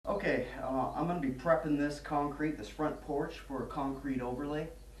I'm going to be prepping this concrete, this front porch, for a concrete overlay.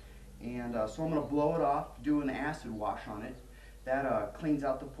 And so I'm going to blow it off, do an acid wash on it. That cleans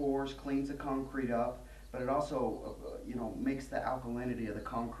out the pores, cleans the concrete up, but it also makes the alkalinity of the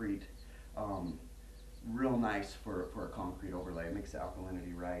concrete real nice for a concrete overlay. It makes the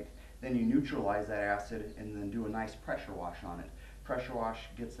alkalinity right. Then you neutralize that acid and then do a nice pressure wash on it. Pressure wash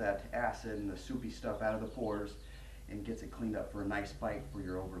gets that acid and the soupy stuff out of the pores and gets it cleaned up for a nice bite for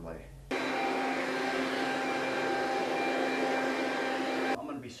your overlay. I'm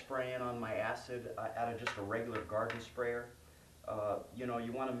going to be spraying on my acid out of just a regular garden sprayer.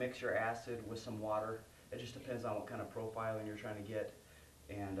 You want to mix your acid with some water. It just depends on what kind of profiling you're trying to get.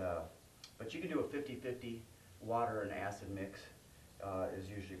 But you can do a 50-50 water and acid mix. Is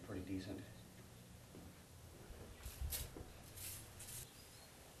usually pretty decent.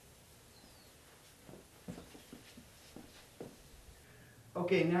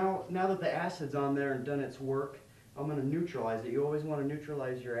 Okay, now that the acid's on there and done its work, I'm going to neutralize it. You always want to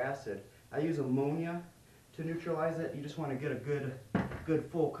neutralize your acid. I use ammonia to neutralize it. You just want to get a good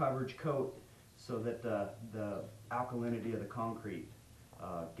full coverage coat so that the alkalinity of the concrete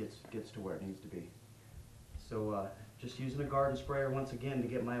gets to where it needs to be. So just using a garden sprayer once again to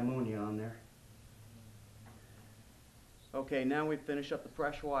get my ammonia on there. Okay, now we've finished up the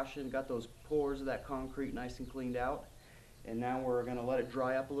pressure washing, got those pores of that concrete nice and cleaned out. And now we're going to let it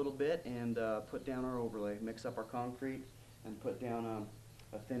dry up a little bit and put down our overlay, mix up our concrete and put down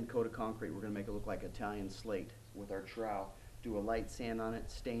a thin coat of concrete. We're going to make it look like Italian slate with our trowel. Do a light sand on it,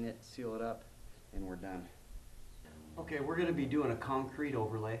 stain it, seal it up, and we're done. Okay, we're going to be doing a concrete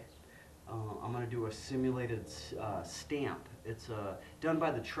overlay. I'm going to do a simulated stamp. It's done by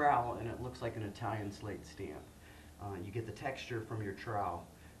the trowel and it looks like an Italian slate stamp. You get the texture from your trowel.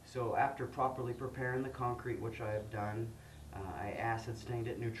 So after properly preparing the concrete, which I have done, I acid stained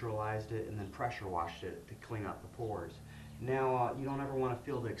it, neutralized it, and then pressure washed it to clean up the pores. Now you don't ever want to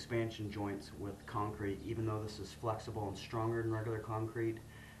fill the expansion joints with concrete, even though this is flexible and stronger than regular concrete.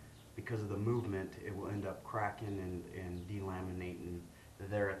 Because of the movement, it will end up cracking and delaminating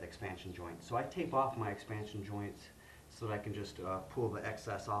there at the expansion joint. So I tape off my expansion joints so that I can just pull the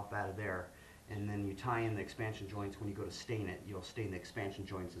excess off out of there. And then you tie in the expansion joints. When you go to stain it, you'll stain the expansion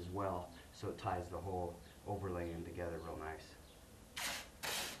joints as well, so it ties the whole overlay in together real nice.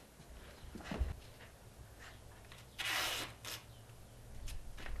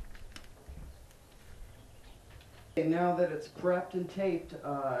 Okay, now that it's prepped and taped,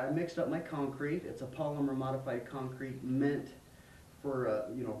 I mixed up my concrete. It's a polymer modified concrete meant for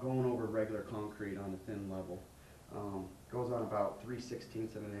going over regular concrete on a thin level. Goes on about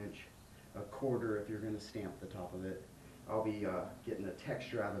 3/16 of an inch. A quarter if you're going to stamp the top of it. I'll be getting the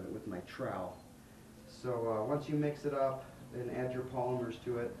texture out of it with my trowel. So once you mix it up and add your polymers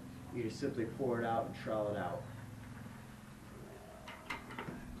to it, you just simply pour it out and trowel it out.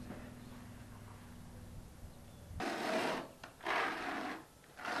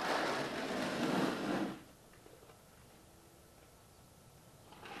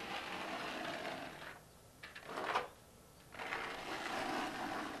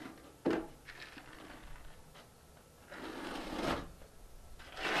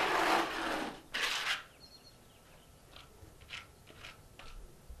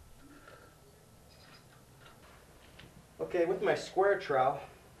 Okay, with my square trowel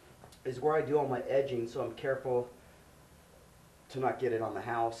is where I do all my edging, so I'm careful to not get it on the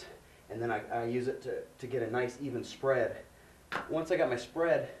house. And then I use it to get a nice even spread. Once I got my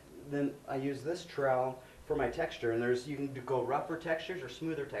spread, then I use this trowel for my texture. And you can go rougher textures or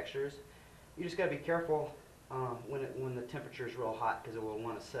smoother textures. You just got to be careful when the temperature is real hot, because it will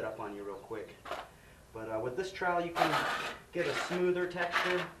want to set up on you real quick. But with this trowel you can get a smoother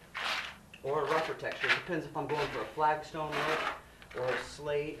texture or a rougher texture. It depends if I'm going for a flagstone look or a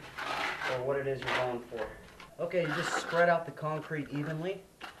slate or what it is you're going for. Okay, you just spread out the concrete evenly.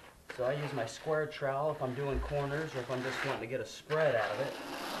 So I use my square trowel if I'm doing corners or if I'm just wanting to get a spread out of it.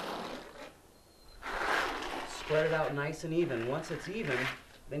 Spread it out nice and even. Once it's even,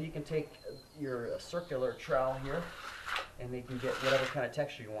 then you can take your circular trowel here and you can get whatever kind of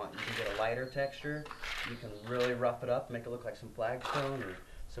texture you want. You can get a lighter texture, you can really rough it up, make it look like some flagstone or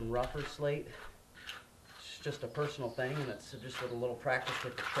some rougher slate. It's just a personal thing, and it's just with a little practice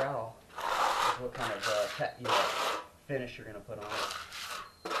with the trowel is what kind of finish you're going to put on it.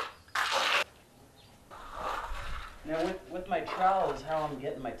 Now with my trowel is how I'm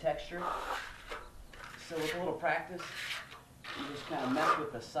getting my texture. So with a little practice, you just kind of mess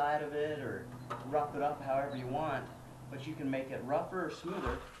with the side of it or rough it up however you want, but you can make it rougher or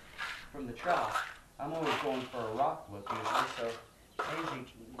smoother from the trowel. I'm always going for a rock look usually, so I usually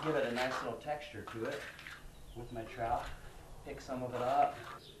give it a nice little texture to it with my trowel. Pick some of it up.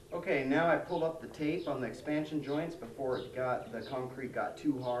 Okay, now I pulled up the tape on the expansion joints before the concrete got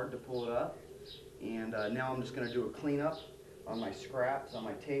too hard to pull it up. And now I'm just going to do a cleanup on my scraps, on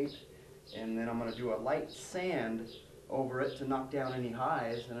my tape, and then I'm going to do a light sand over it to knock down any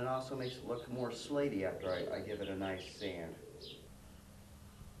highs, and it also makes it look more slatey after I give it a nice sand.